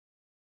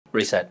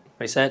Reset.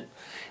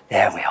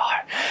 There we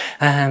are.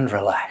 And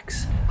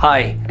relax.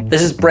 Hi,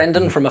 this is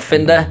Brendan from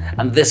Affinda,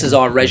 and this is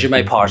our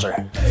resume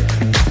parser.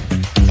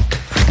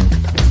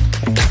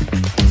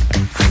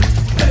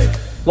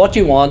 What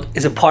you want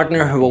is a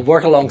partner who will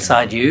work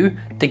alongside you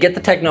to get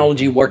the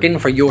technology working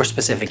for your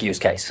specific use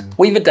case.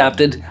 We've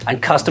adapted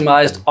and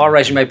customized our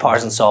resume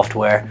parsing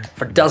software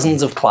for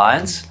dozens of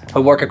clients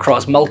who work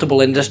across multiple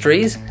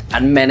industries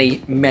and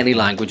many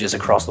languages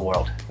across the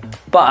world.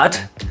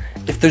 But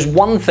if there's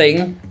one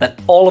thing that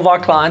all of our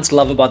clients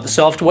love about the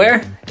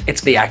software,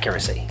 it's the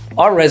accuracy.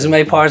 Our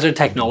resume parser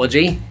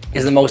technology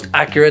is the most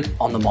accurate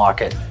on the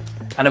market,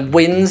 and it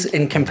wins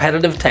in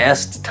competitive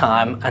tests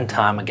time and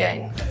time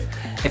again.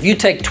 If you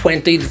take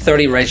 20 to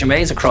 30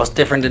 resumes across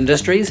different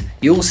industries,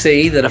 you'll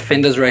see that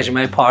Affinda's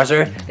resume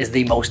parser is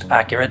the most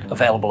accurate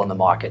available in the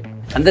market.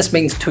 And this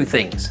means two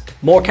things.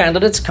 More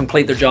candidates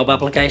complete their job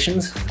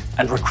applications,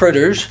 and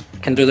recruiters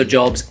can do their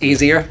jobs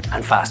easier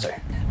and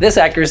faster. This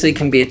accuracy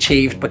can be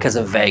achieved because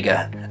of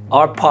Vega,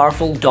 our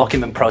powerful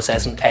document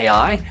processing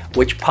AI,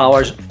 which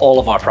powers all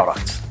of our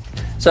products.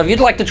 So if you'd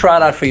like to try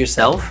it out for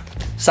yourself,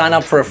 sign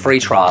up for a free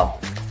trial.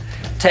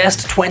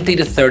 Test 20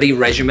 to 30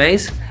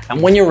 resumes,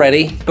 and when you're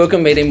ready, book a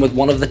meeting with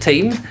one of the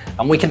team,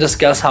 and we can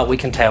discuss how we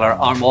can tailor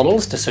our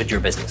models to suit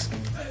your business.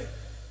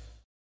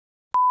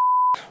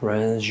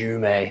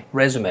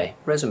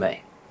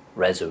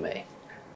 Resume.